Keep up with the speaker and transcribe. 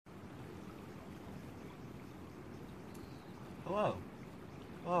Hello.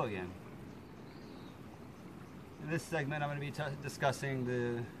 Hello again. In this segment, I'm going to be discussing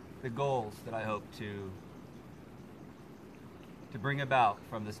the goals that I hope to bring about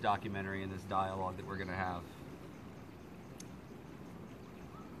from this documentary and this dialogue that we're going to have.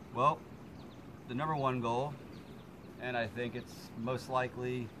 Well, the number one goal, and I think it's most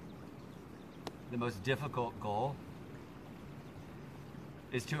likely the most difficult goal,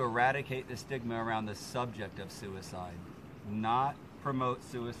 is to eradicate the stigma around the subject of suicide. Not promote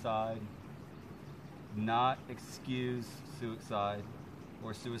suicide, not excuse suicide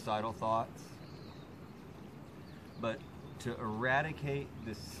or suicidal thoughts, but to eradicate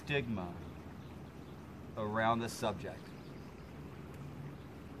the stigma around the subject.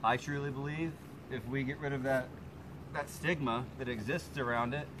 I truly believe if we get rid of that stigma that exists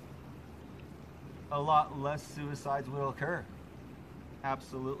around it, a lot less suicides will occur.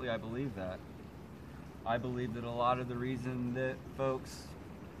 Absolutely, I believe that. I believe that a lot of the reason that folks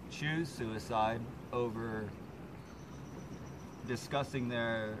choose suicide over discussing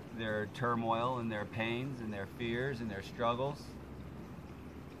their turmoil and their pains and their fears and their struggles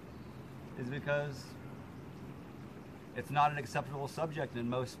is because it's not an acceptable subject in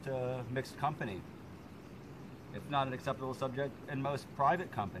most mixed company. It's not an acceptable subject in most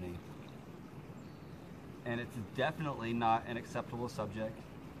private company. And it's definitely not an acceptable subject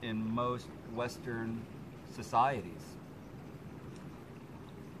in most Western societies.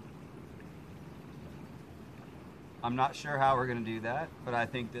 I'm not sure how we're going to do that, but I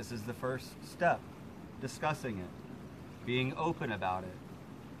think this is the first step. Discussing it, being open about it,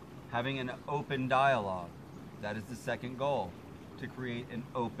 having an open dialogue. That is the second goal, to create an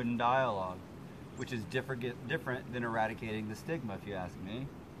open dialogue, which is different than eradicating the stigma, if you ask me.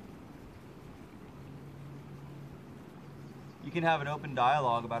 You can have an open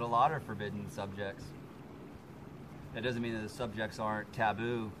dialogue about a lot of forbidden subjects. That doesn't mean that the subjects aren't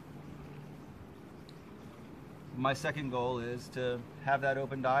taboo. My second goal is to have that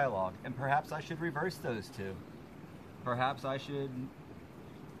open dialogue, and perhaps I should reverse those two. Perhaps the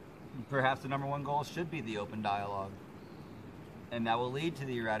number one goal should be the open dialogue, and that will lead to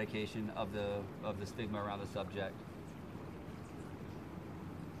the eradication of the stigma around the subject.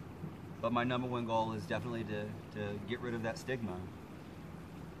 But my number one goal is definitely to get rid of that stigma.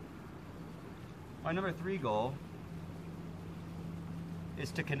 My number three goal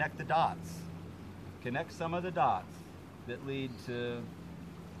is to connect the dots. Connect some of the dots that lead to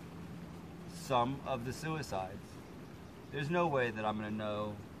some of the suicides. There's no way that I'm going to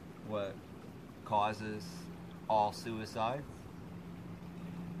know what causes all suicides.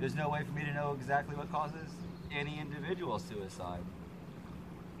 There's no way for me to know exactly what causes any individual suicide.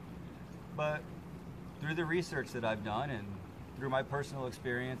 But through the research that I've done and through my personal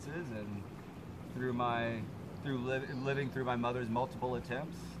experiences and through living through my mother's multiple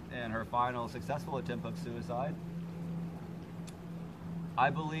attempts and her final successful attempt of suicide, I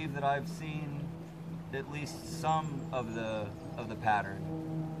believe that I've seen at least some of the pattern,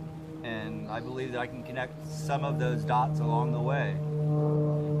 and I believe that I can connect some of those dots along the way,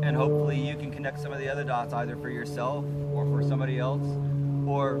 and hopefully you can connect some of the other dots either for yourself or for somebody else,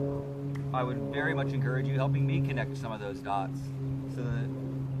 or I would very much encourage you helping me connect some of those dots so that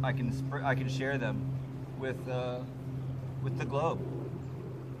I can share them with the globe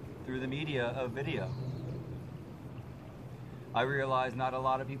through the media of video. I realize not a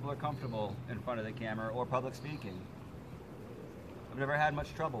lot of people are comfortable in front of the camera or public speaking. I've never had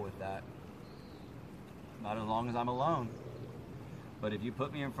much trouble with that. Not as long as I'm alone. But if you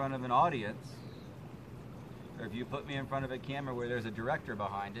put me in front of an audience, or if you put me in front of a camera where there's a director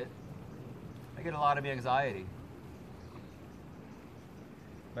behind it, I get a lot of anxiety.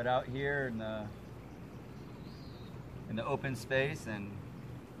 But out here in the open space and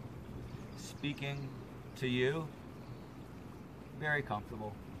speaking to you, very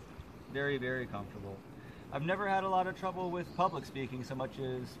comfortable. Very, very comfortable. I've never had a lot of trouble with public speaking so much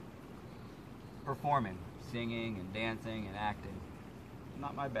as performing, singing and dancing and acting.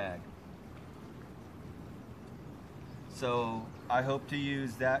 Not my bag. So I hope to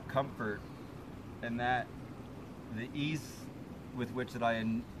use that comfort and the ease with which that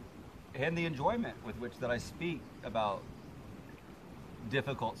and the enjoyment with which that I speak about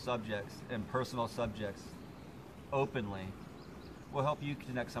difficult subjects and personal subjects openly will help you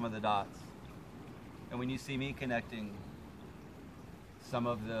connect some of the dots. And when you see me connecting some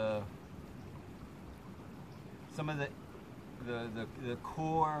of the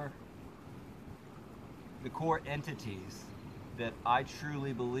core entities that I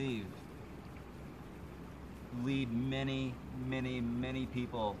truly believe lead many, many, many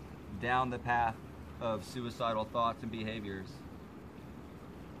people down the path of suicidal thoughts and behaviors.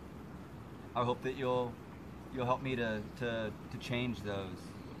 I hope that you'll help me to change those,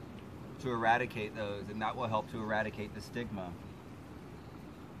 to eradicate those, and that will help to eradicate the stigma.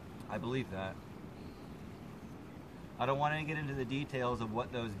 I believe that. I don't want to get into the details of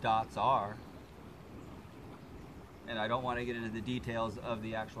what those dots are, and I don't want to get into the details of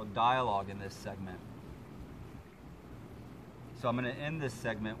the actual dialogue in this segment. So I'm going to end this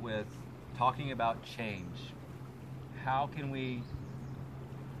segment with talking about change. How can we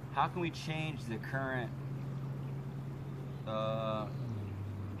change the current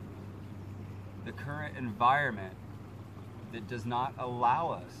environment that does not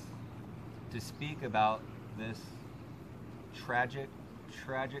allow us to speak about this tragic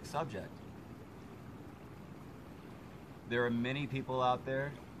subject? There are many people out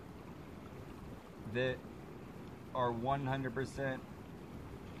there that are 100%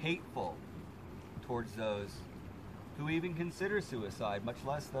 hateful towards those who even consider suicide, much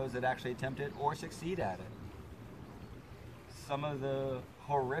less those that actually attempt it or succeed at it. Some of the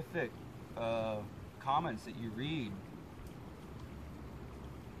horrific comments that you read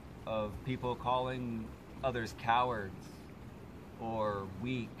of people calling others cowards or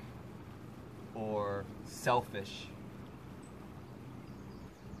weak or selfish.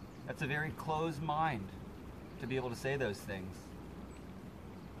 That's a very closed mind to be able to say those things.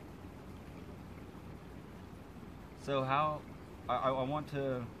 So how I want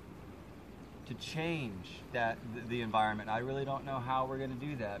to change the environment. I really don't know how we're going to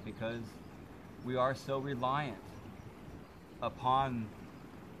do that, because we are so reliant upon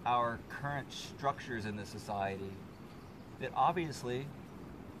our current structures in the society that obviously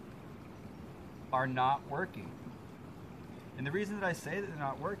are not working. And the reason that I say that they're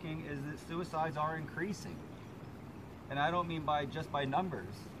not working is that suicides are increasing. And I don't mean just by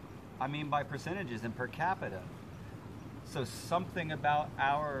numbers. I mean by percentages and per capita. So something about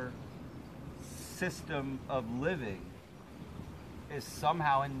our system of living is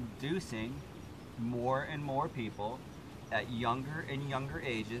somehow inducing more and more people at younger and younger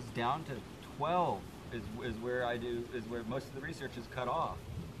ages, down to 12 is where most of the research is cut off.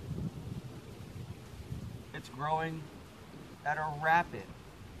 It's growing at a rapid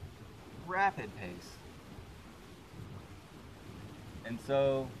pace. And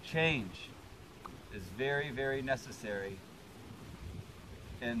so change is very, very necessary.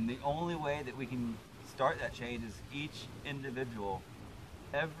 And the only way that we can start that change is each individual,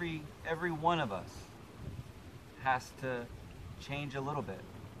 every one of us has to change a little bit.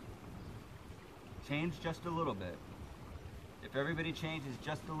 Change just a little bit. If everybody changes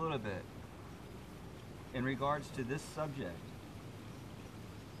just a little bit in regards to this subject,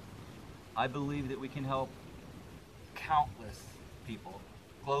 I believe that we can help countless people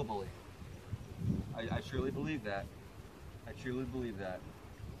globally. I truly believe that. I truly believe that.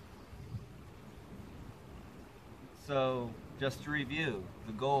 So, just to review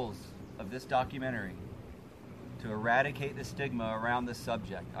the goals of this documentary: to eradicate the stigma around the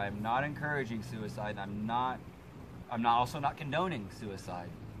subject. I am not encouraging suicide. I'm also not condoning suicide.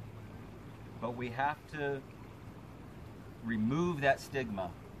 But we have to remove that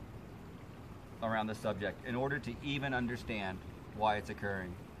stigma around the subject in order to even understand why it's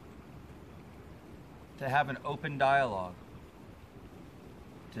occurring. To have an open dialogue,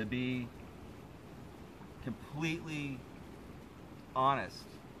 to be completely honest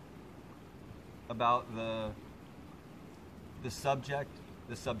about the subject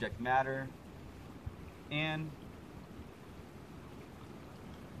matter, and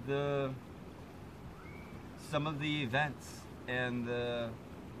some of the events and the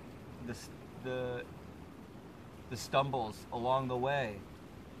stumbles along the way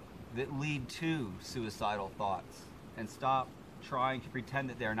that lead to suicidal thoughts, and stop trying to pretend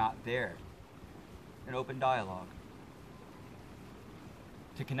that they're not there. An open dialogue.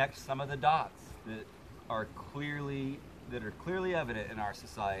 To connect some of the dots that are clearly evident in our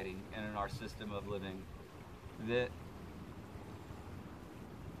society and in our system of living, that,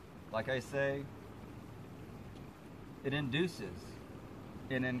 like I say, it induces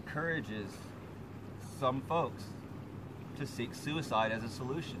and encourages some folks to seek suicide as a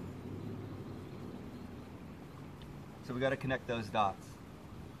solution. So we got to connect those dots,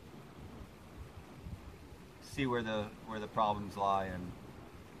 see where the problems lie, and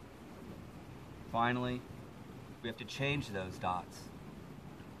finally, we have to change those dots.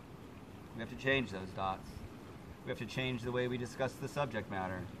 We have to change those dots. We have to change the way we discuss the subject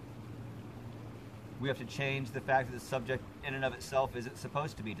matter. We have to change the fact that the subject in and of itself isn't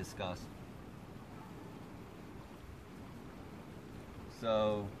supposed to be discussed.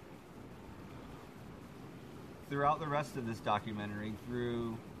 So, throughout the rest of this documentary,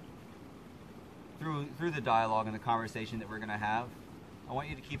 through the dialogue and the conversation that we're going to have, I want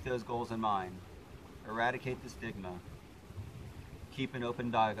you to keep those goals in mind. Eradicate the stigma. Keep an open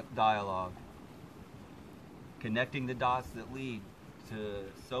dialogue. Connecting the dots that lead to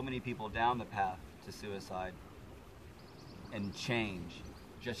so many people down the path to suicide. And change.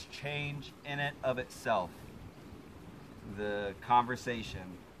 Just change in and of itself. The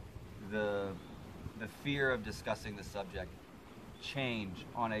conversation, the fear of discussing the subject. Change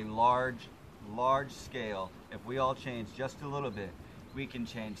on a large scale. If we all change just a little bit, we can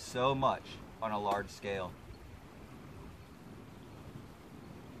change so much on a large scale.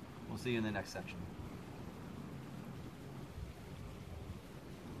 We'll see you in the next section.